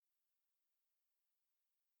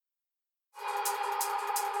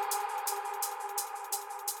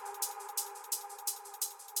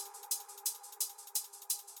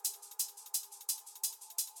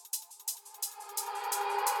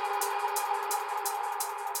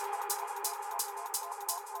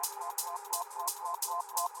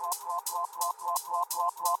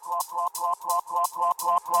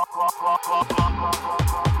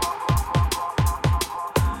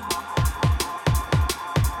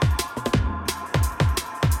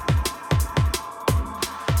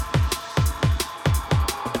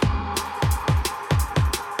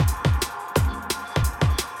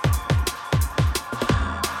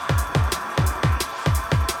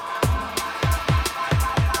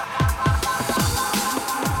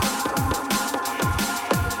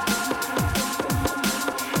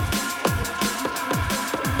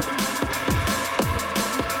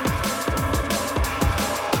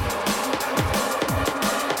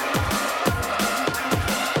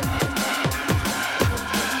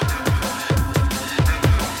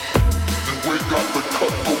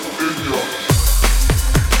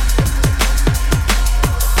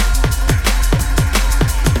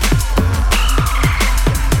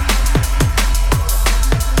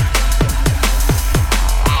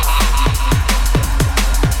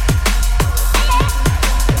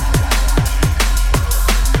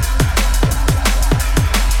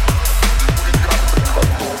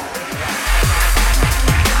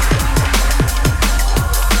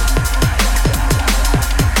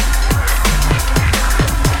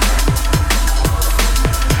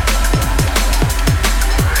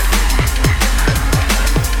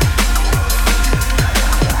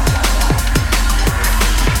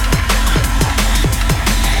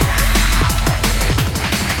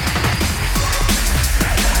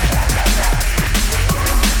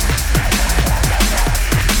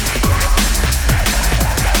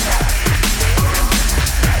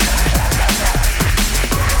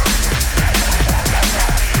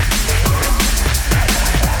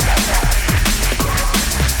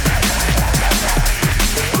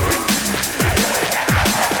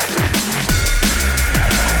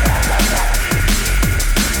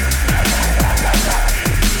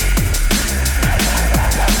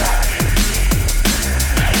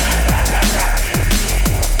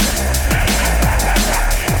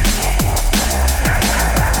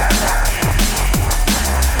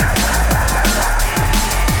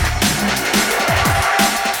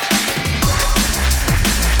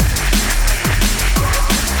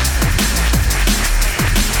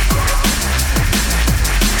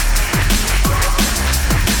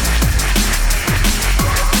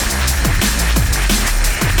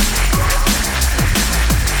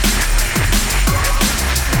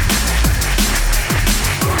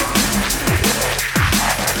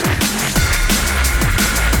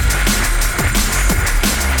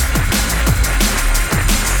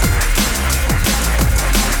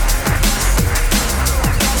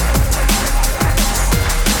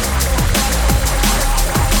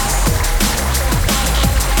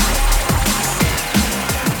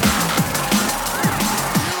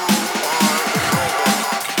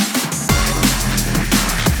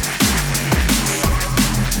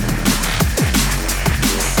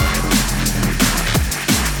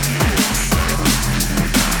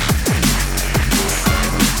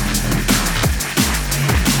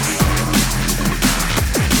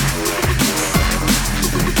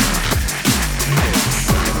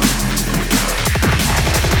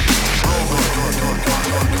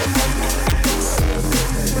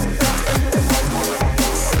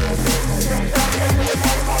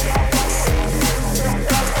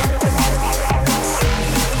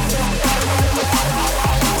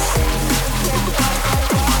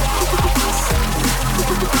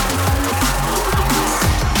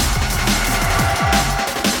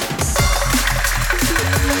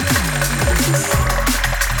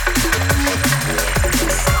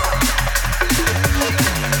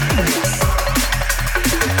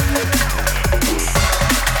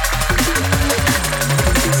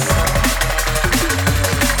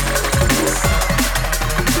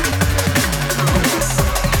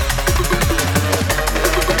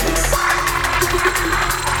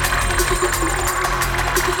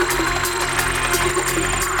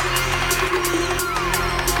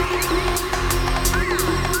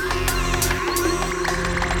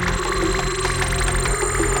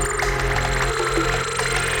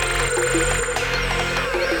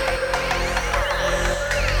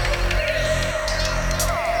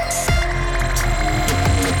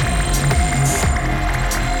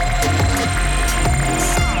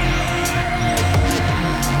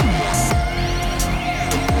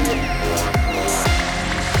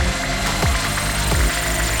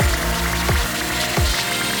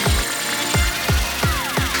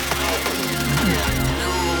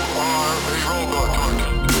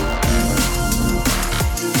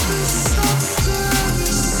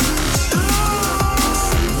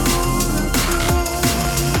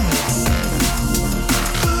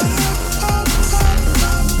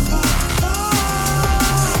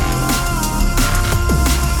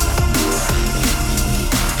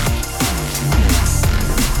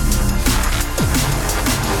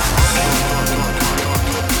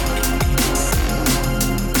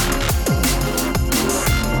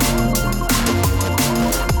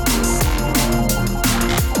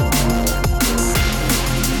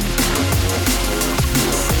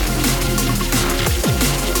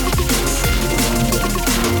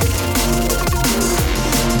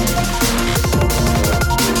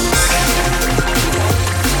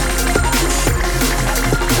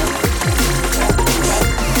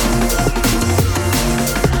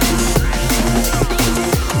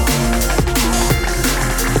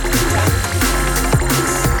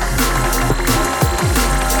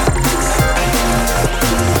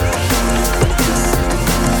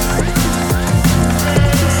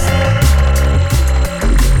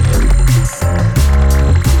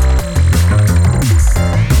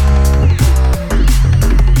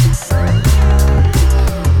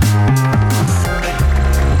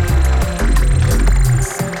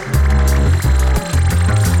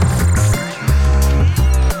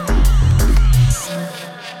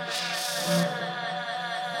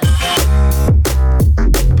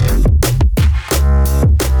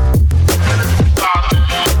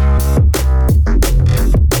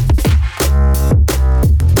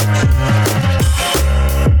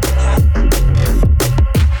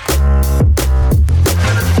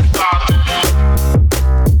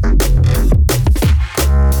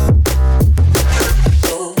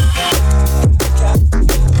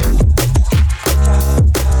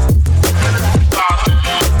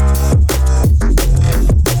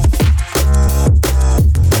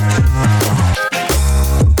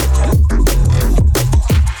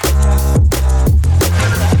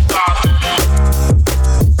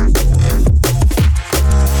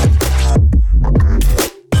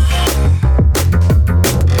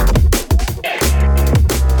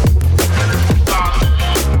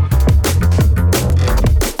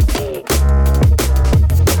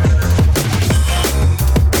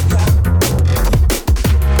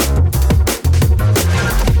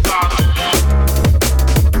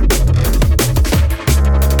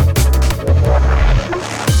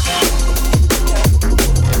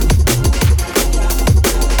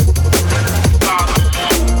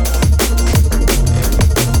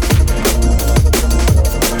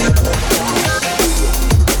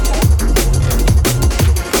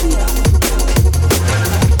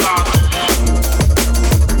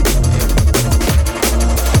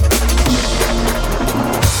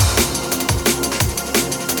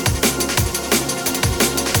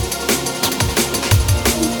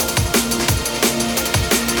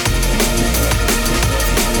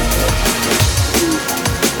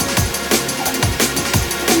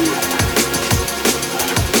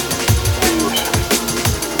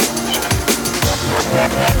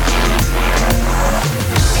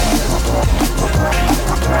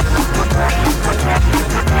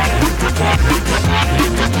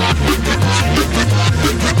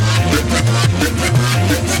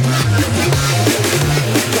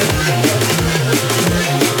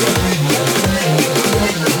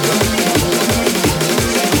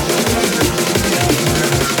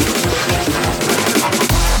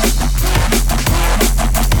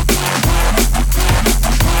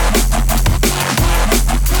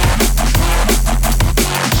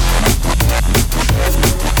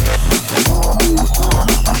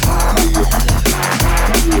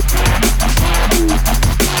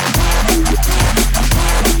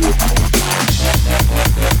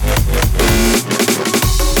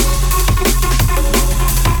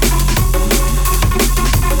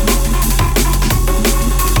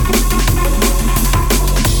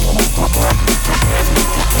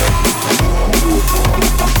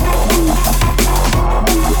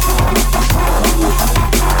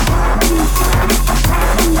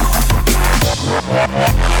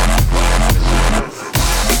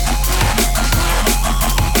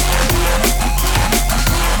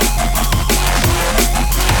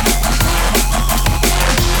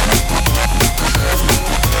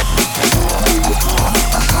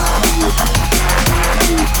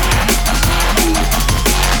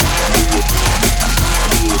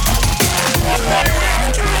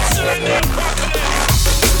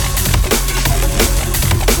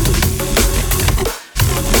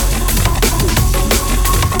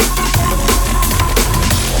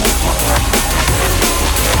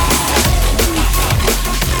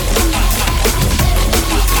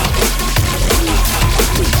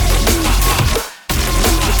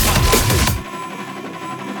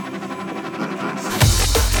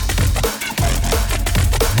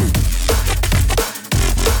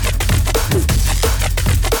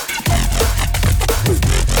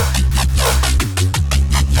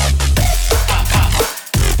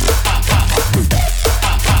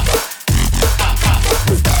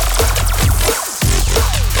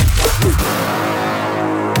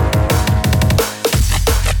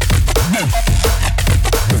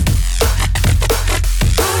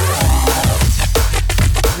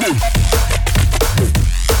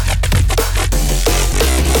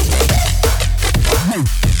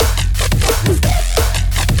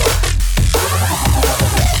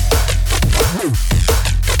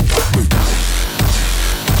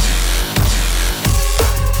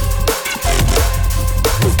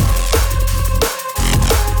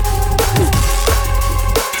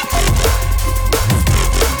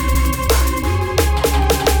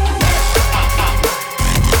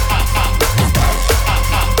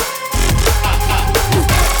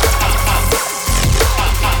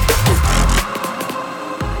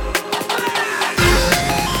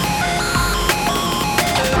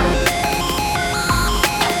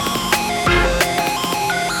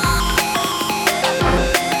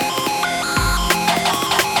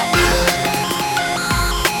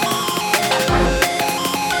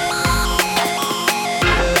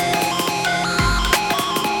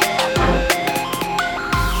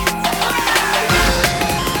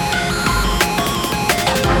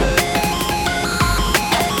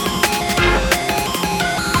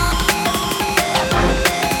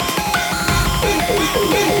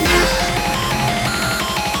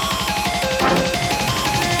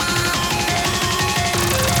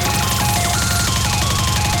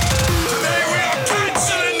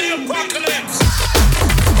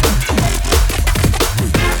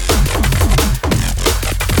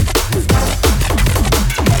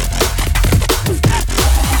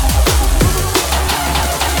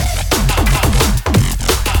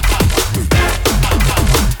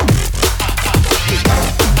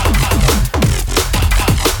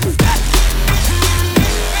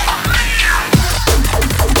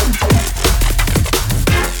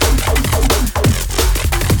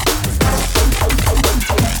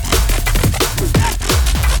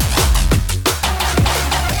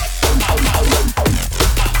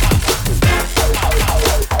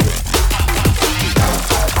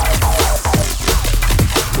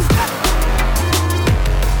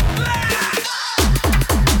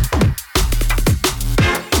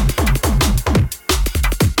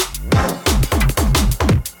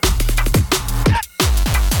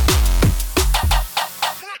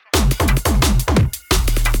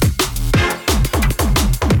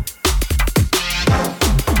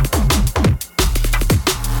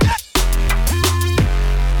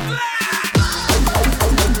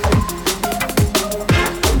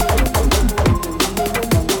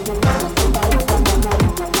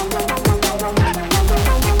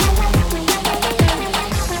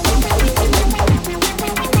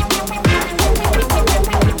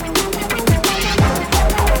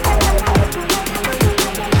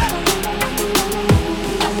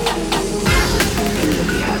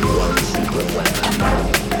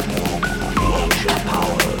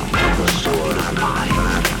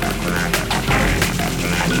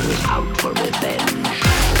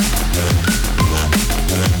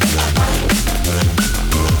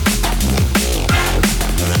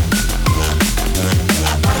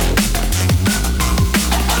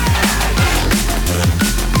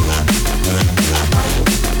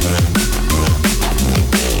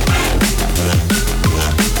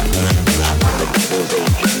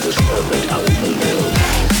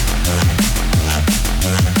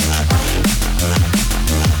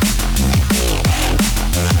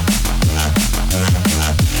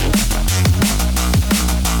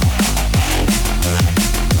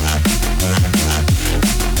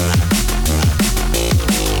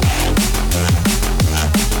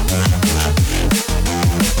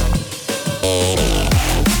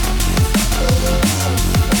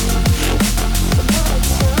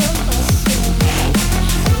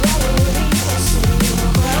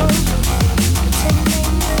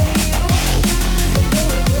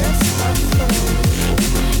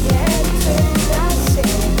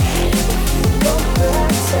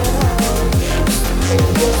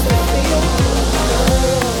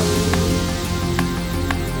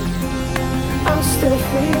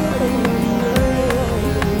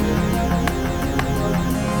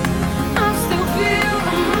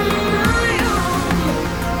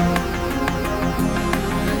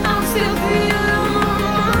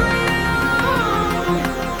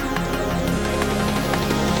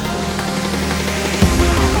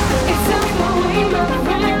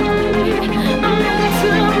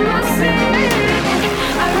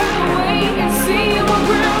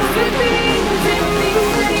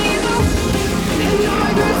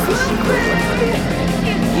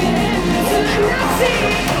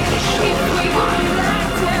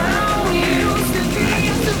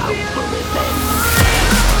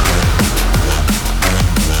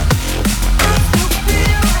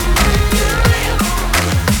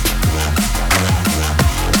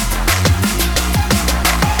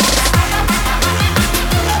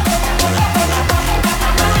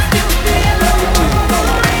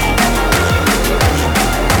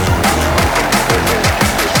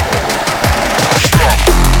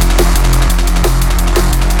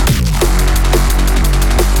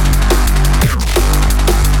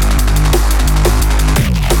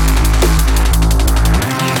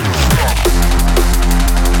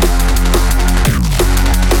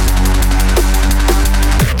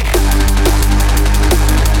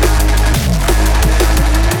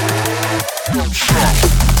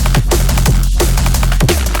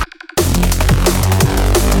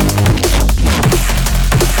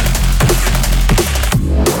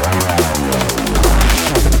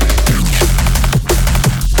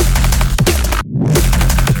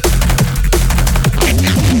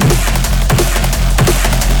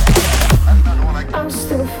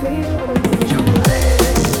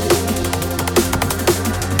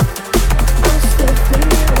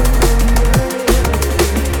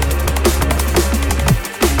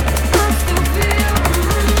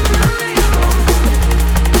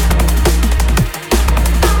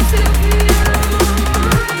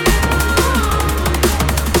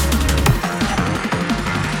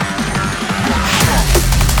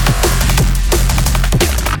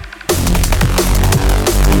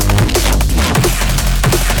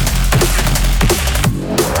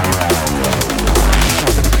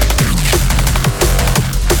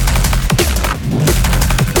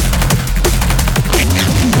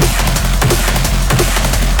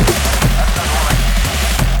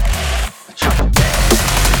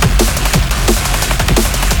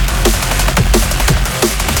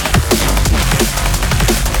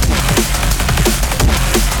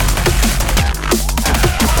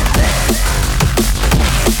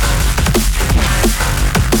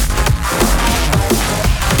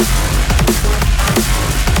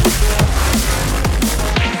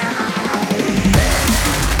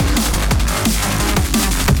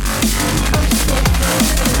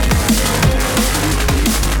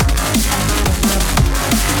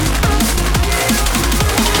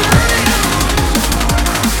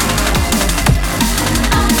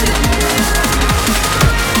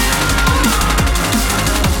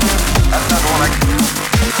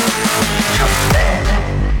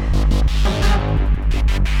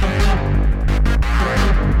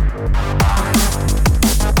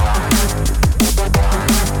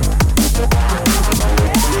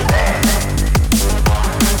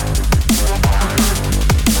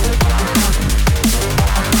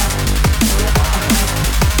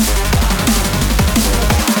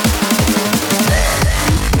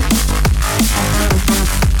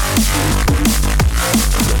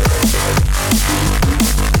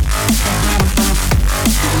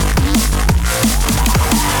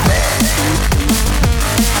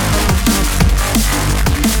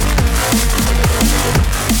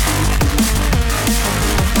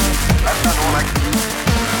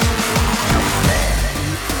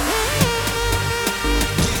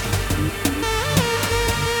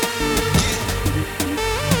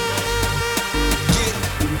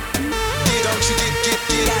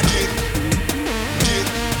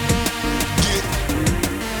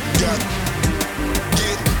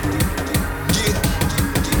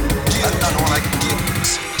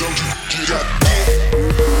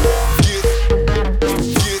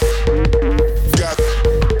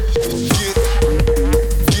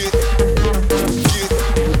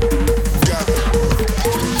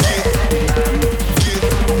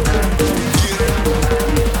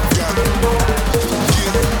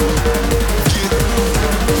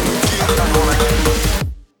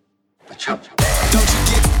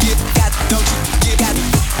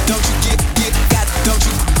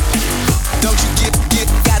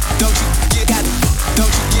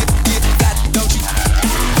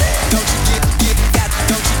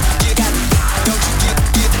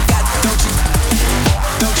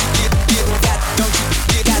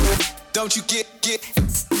Don't you get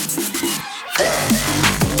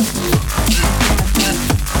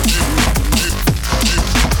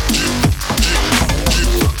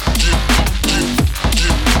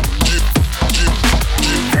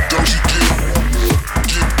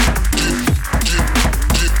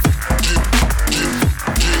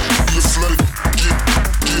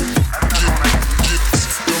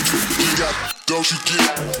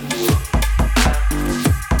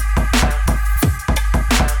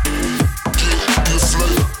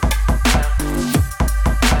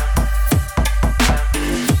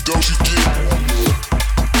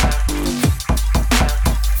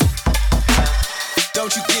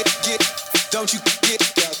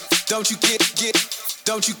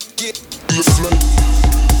Don't you get the flow?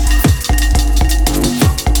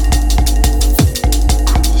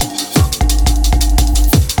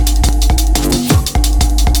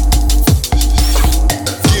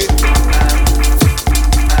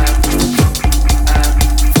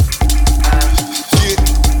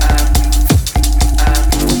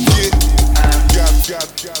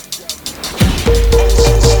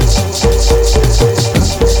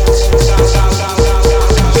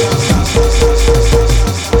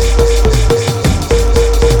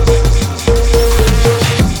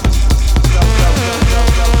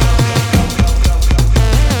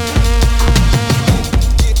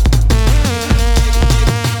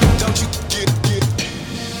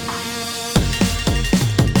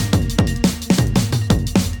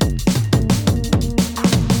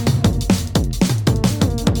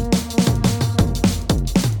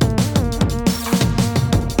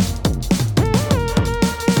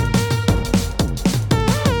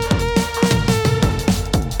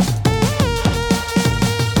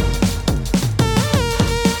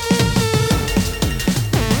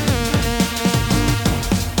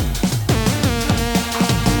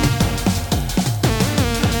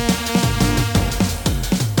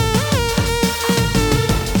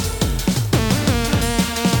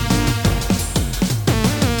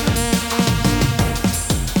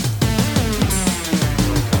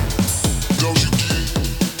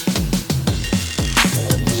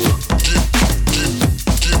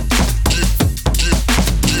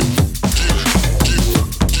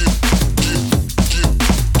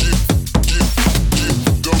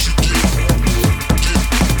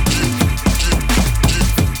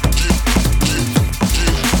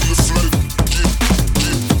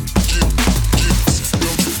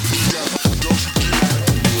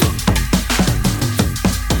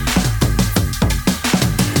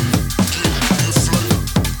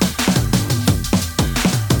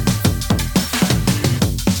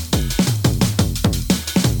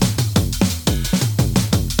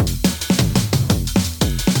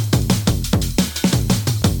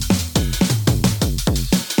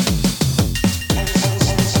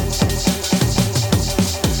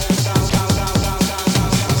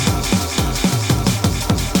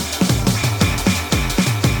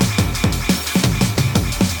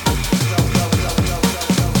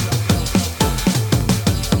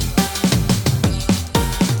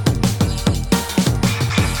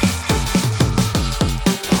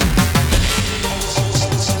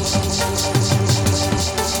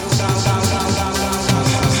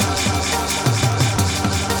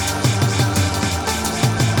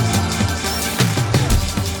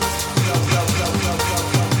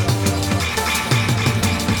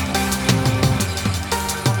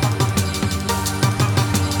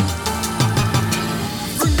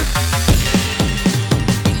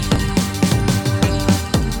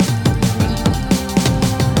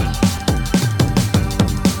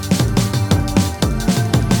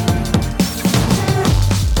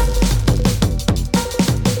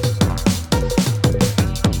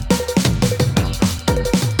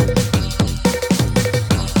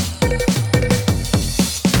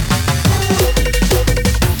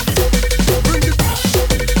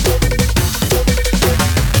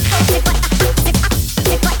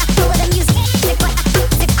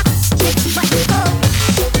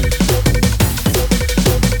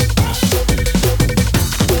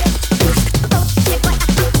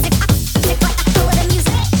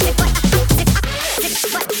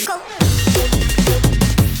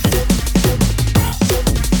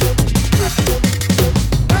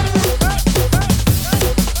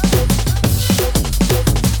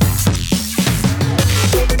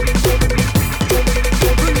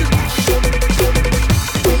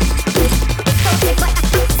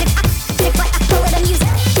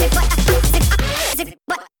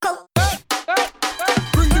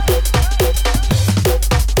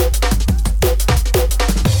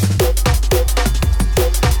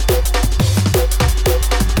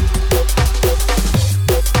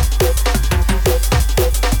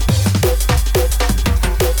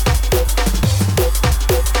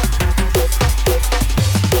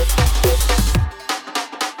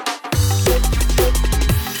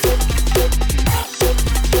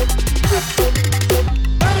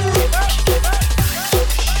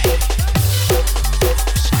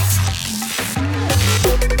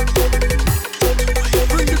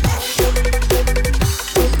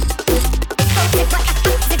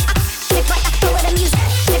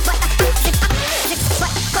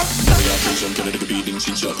 beating,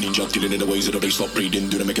 since you're ninja, dealing in the ways of the bass, stop breathing.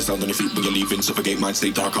 Do they make a sound on your feet when you're leaving? Suffocate mind,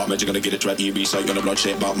 stay dark, heart, magic, gonna get it right. TeeBee sight, gonna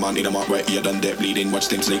bloodshed, Batman in a mark where you're done dead bleeding. Watch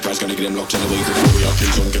them snake eyes, gonna get them locked in the ways of the warrior.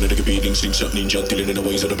 Kill zone, gonna take a beating, since you're ninja, dealing in the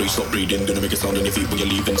ways of the bass, stop breathing. Do they make a sound on your feet when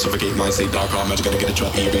you're leaving? Suffocate mind, stay dark, heart, magic, gonna get it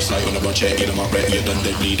right. TeeBee sight, gonna bloodshed, in a mark where you're done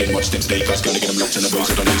dead bleeding. Watch them snake eyes, gonna get them locked in the ways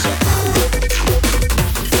of the laser.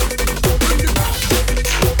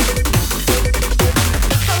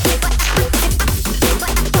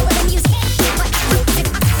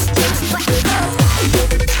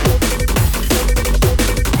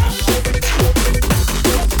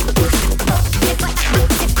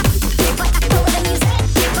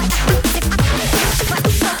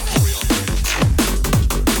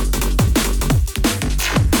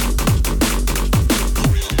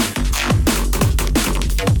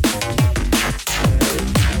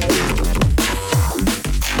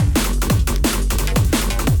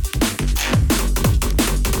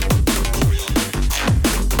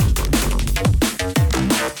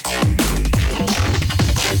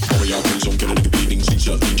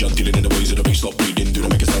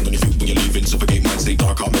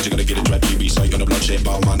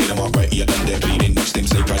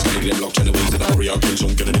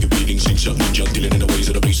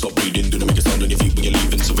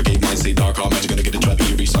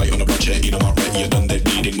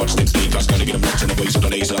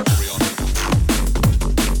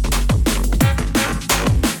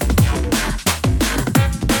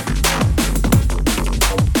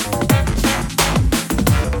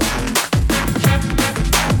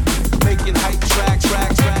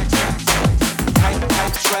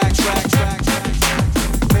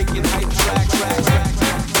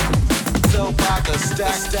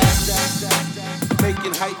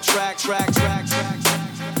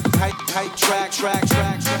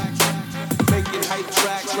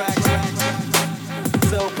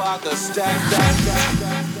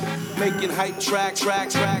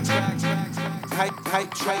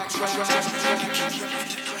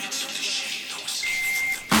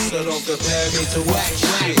 So don't compare me to whack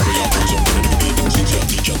shit.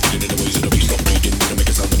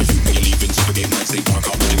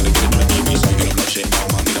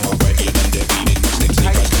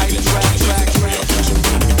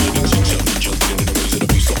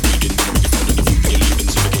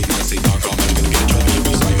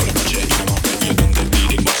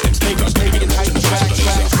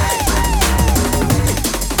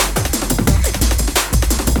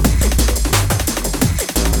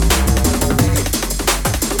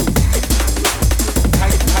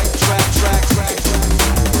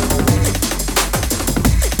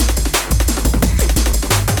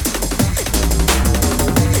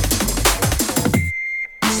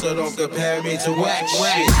 Compare me to whack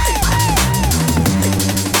shit.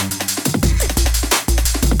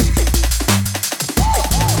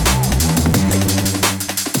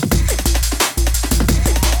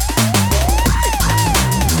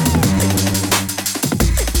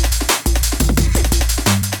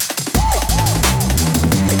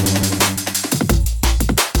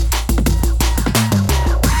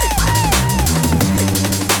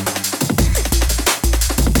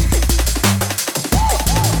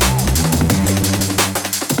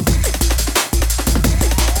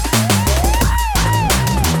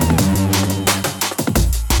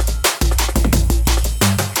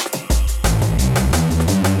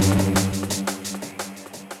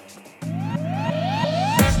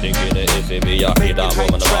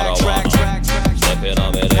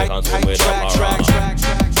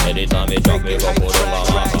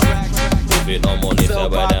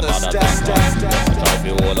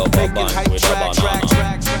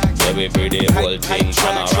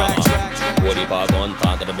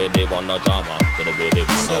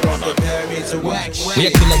 We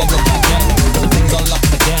are killing the again, the things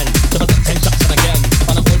unlocked again. Double 10 shots and again.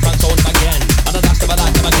 On a full pan sold again. On a dash to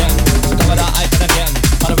like them again. Cover that iPad again.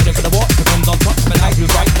 On a ready for the war, it comes on top. And I do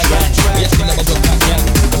right again. We are killing the again,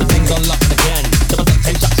 the things unlocked again. Double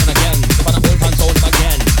 10 shots and again. On a full pan sold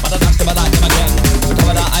again. On a dash to like them again.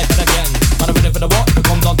 Cover that iPad again. On a ready for the war, it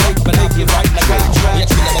comes on top. And I do right again. We are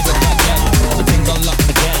killing the again, the things unlocked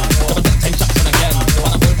again. Double 10 shots and again.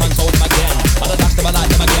 On a full pan sold again. On a dash to like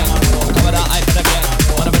them again. Cover that iPad again.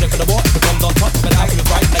 On a ready for the war, it comes on top. And I do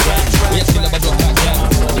right again. We are killing the again,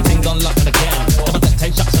 the things unlocked again. Double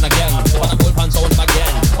 10 shots and again. On a full pan sold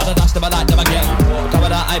again. On a dash to like them again. Cover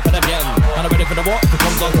that iPad again. On a ready for the war, it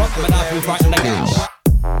comes on top. And I do right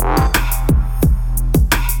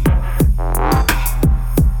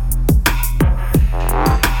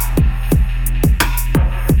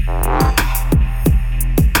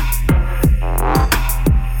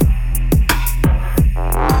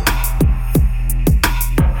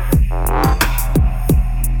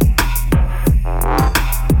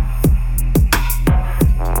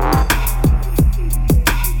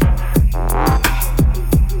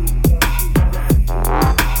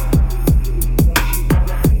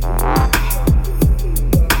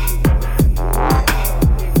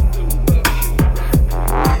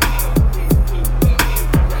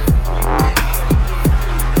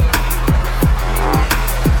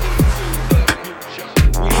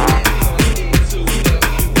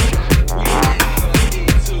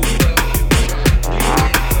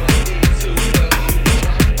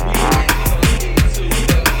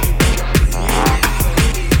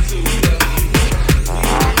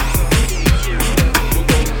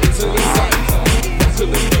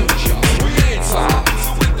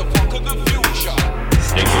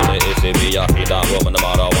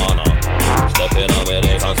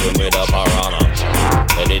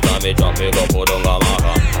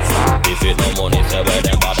where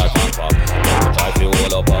them bad attack for. Try to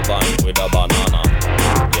hold up a band with a banana.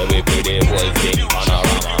 Yeah, we play the whole thing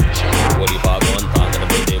panorama. Holy pa gun tank and the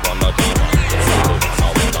big dick on the drama. It's all the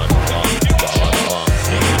one I want.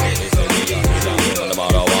 The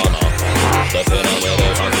marijuana. Stepping on where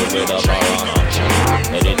they fancy with the piranha.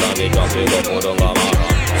 Anytime we jump, we go for the gamara.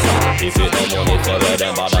 If you don't money, say where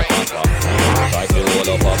them bad attack for. Try to hold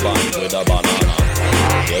up a band with a banana.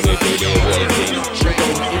 Yeah, we play the whole thing.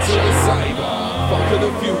 Into the cyber, funk of the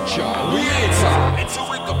future. We enter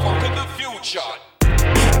with the funk of the future.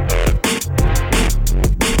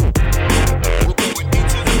 We're going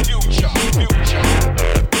into the future. We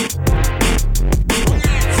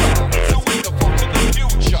enter with the funk of the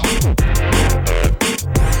future.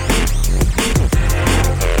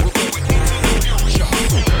 We're going into the future.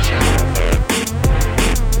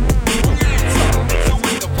 We enter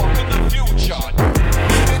with the funk of the future.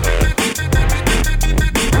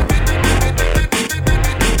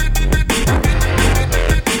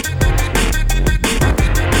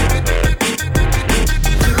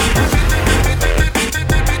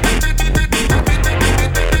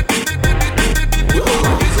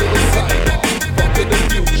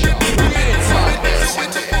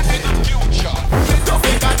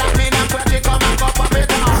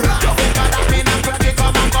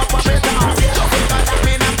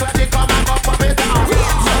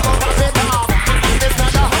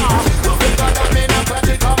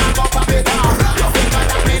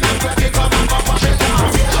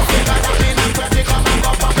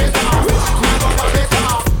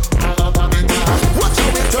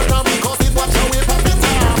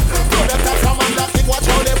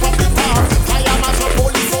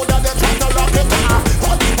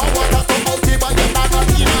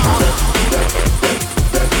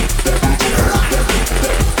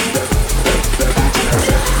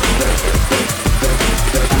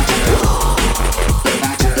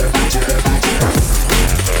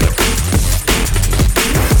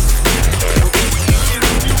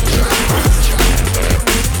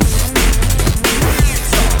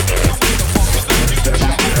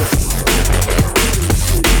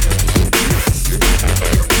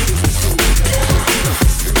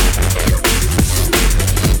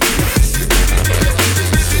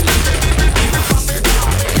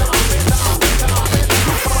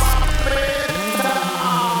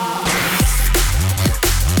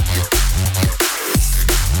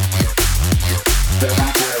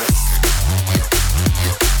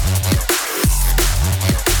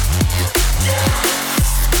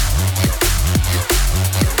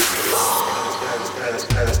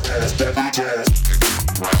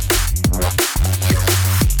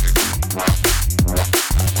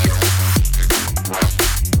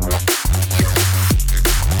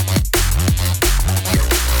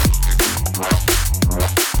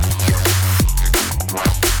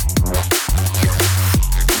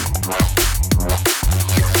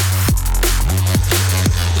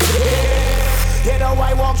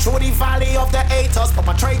 Through the valley of the haters,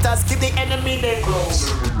 perpetrators, keep the enemy they close.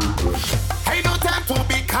 Ain't no time to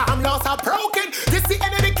be calm, laws are broken. This the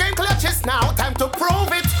enemy game clutches now, time to prove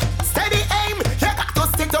it. Steady aim, you got to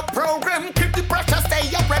stick to program. Keep the pressure, stay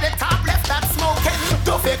up, ready, top left, that smoking.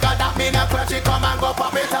 Don't figure that me not clutch it, come and go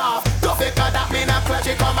pop it off. Don't figure that me not clutch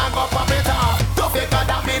it, come and go pop it off. Don't figure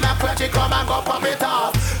that me not clutch it, come and go pop it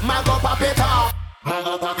off. Man go pop it off. Man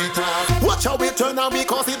go pop it off. Watch how we turn on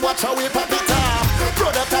because it watch how we pop it off.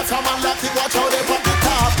 Brother, that's how man let it watch how they pop it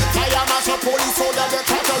off. Fire marshal police so that they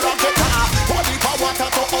try to rock it off. Holy power to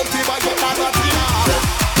Optiv, I get my Latina.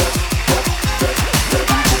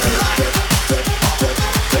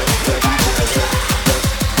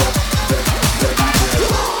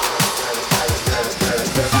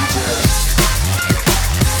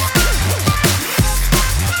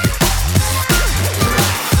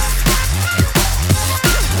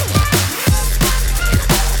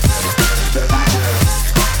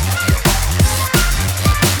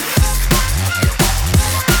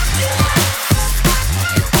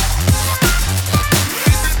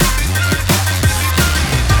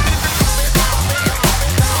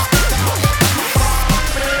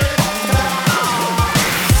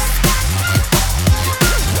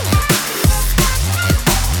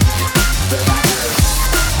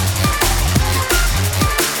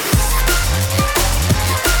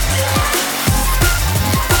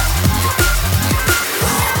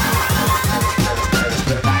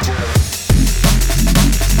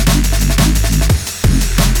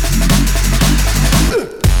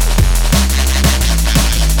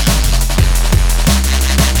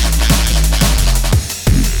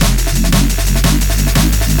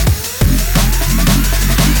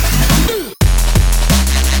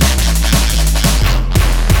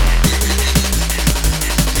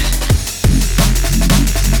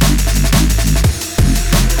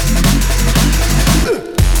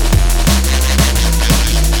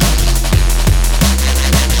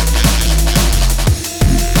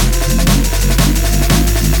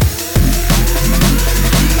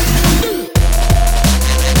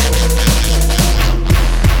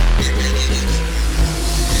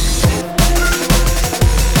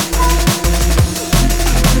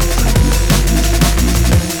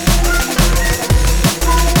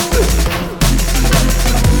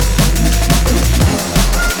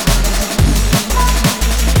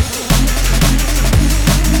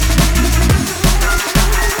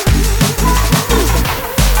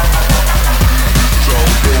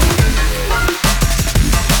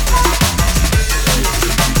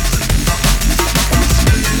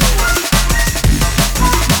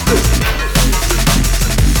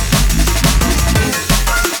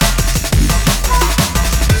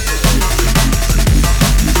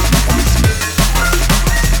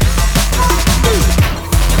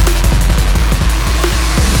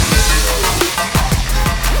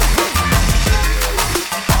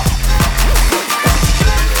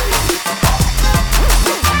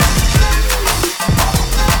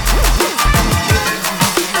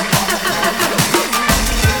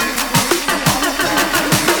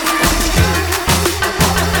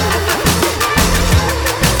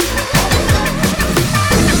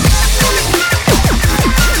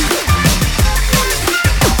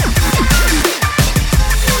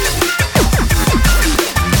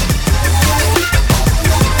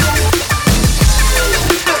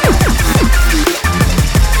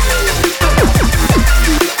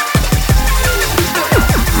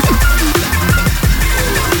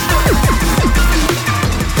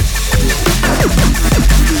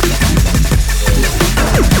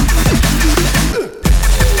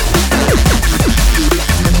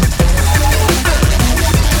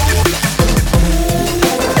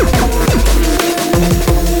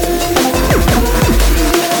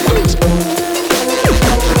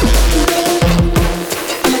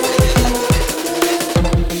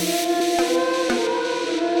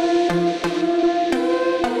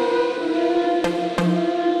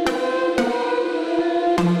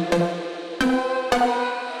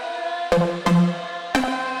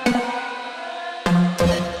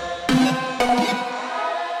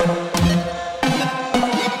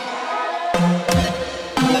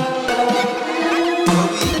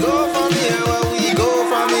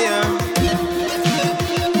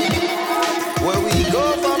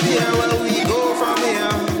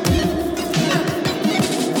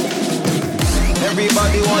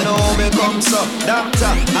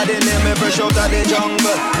 Doctor, I didn't name me fresh out of the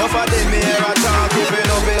jungle. No for them me here a talk, if you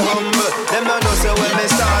no be humble. Them no know say when me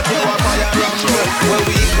start, you a fire rumble. Where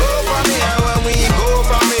we go from here, when we go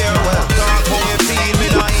from here. Well, talk how we feel, me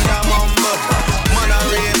not in a mumble. Man a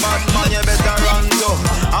real bad man, you better run to.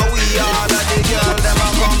 And we all of the girl, them a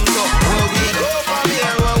come to. Where we go from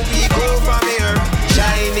here, when we go from here.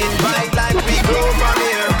 Shining bright like we glow from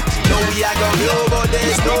here. No we a go glow, but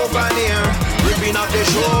there's no fan here. Ripping up the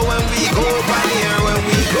show when we go from here, when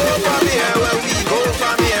we go from here, when we go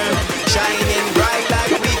from here. Shining bright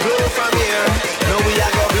like we glow from here. No we a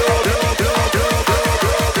go blow, blow, blow, blow, blow,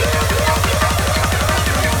 blow,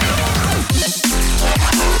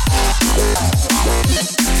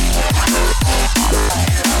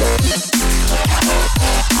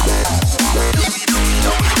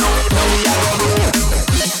 blow, no we a go blow.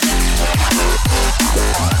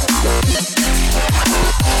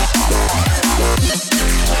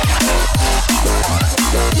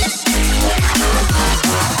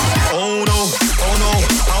 Oh no,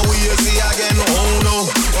 how we see again? Oh no,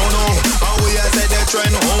 how we set the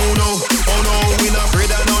trend? Oh no, we not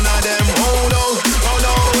afraid of none of them. Oh no,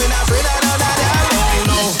 we not afraid of none of them. Oh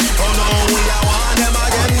no, we are want them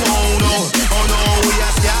again. Oh no, we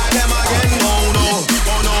are scared them again. Oh no,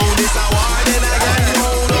 this a warning again.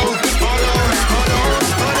 Oh no.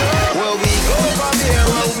 Where we go from here,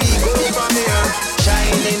 where we go from here.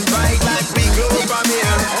 Shining bright like we glow from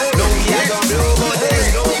here. No, we are gonna blow, but there's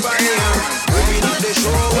no from here. Ripping up the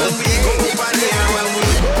show when we go from here. When we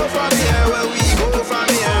go from here, when we go from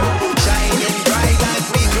here. Shining bright like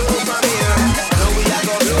we glow from here. No, we are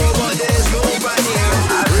gonna blow, but there's no from here.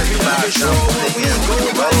 Ripping up the show when we go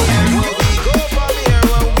from here. When we go from here,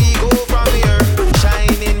 when we go from here.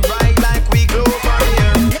 Shining bright like we glow from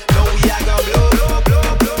here. No, we are gonna blow, blow, blow,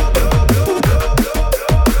 blow, blow, blow, blow, blow,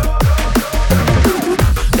 blow.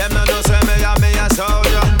 Them no know say me a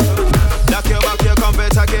soldier. Knock your back, you come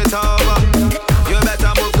and take it over. You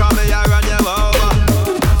better move, come me, I run you over.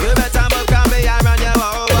 You better move, come me, I run you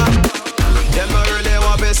over. Them no really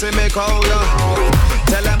want to see me colder.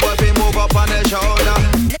 Tell them boy we move up on the shoulder.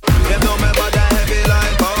 Them know me but they heavy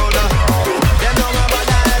like powder. Them know me but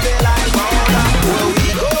they heavy like powder. Where we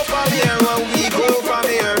go from here, where we go from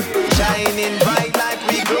here. Shining bright like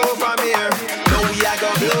we glow from here. No we a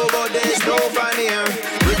go blow, but there's no from here.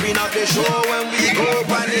 Ripping up the show when we go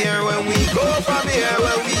from here. When we go from here,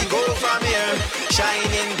 when we go from here.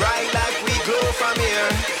 Shining bright like we glow from here.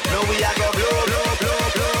 No we a go blow, blow, blow,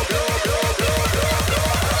 blow, blow, blow, blow, blow, blow.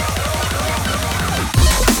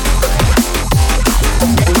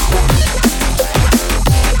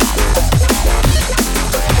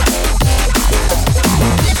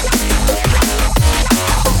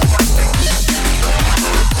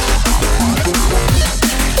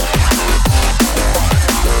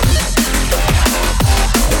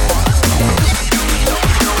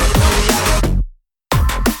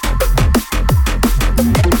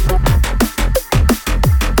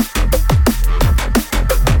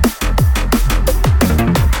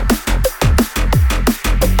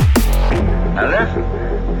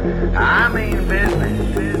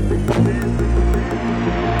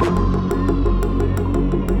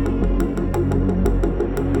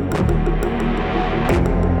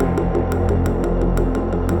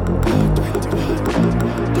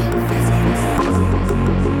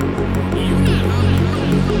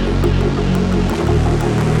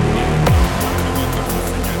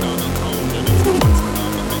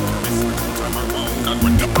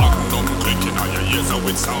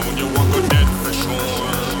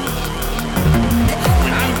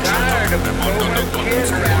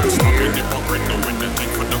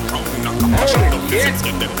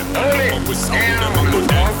 Holy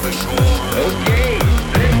damn, for sure.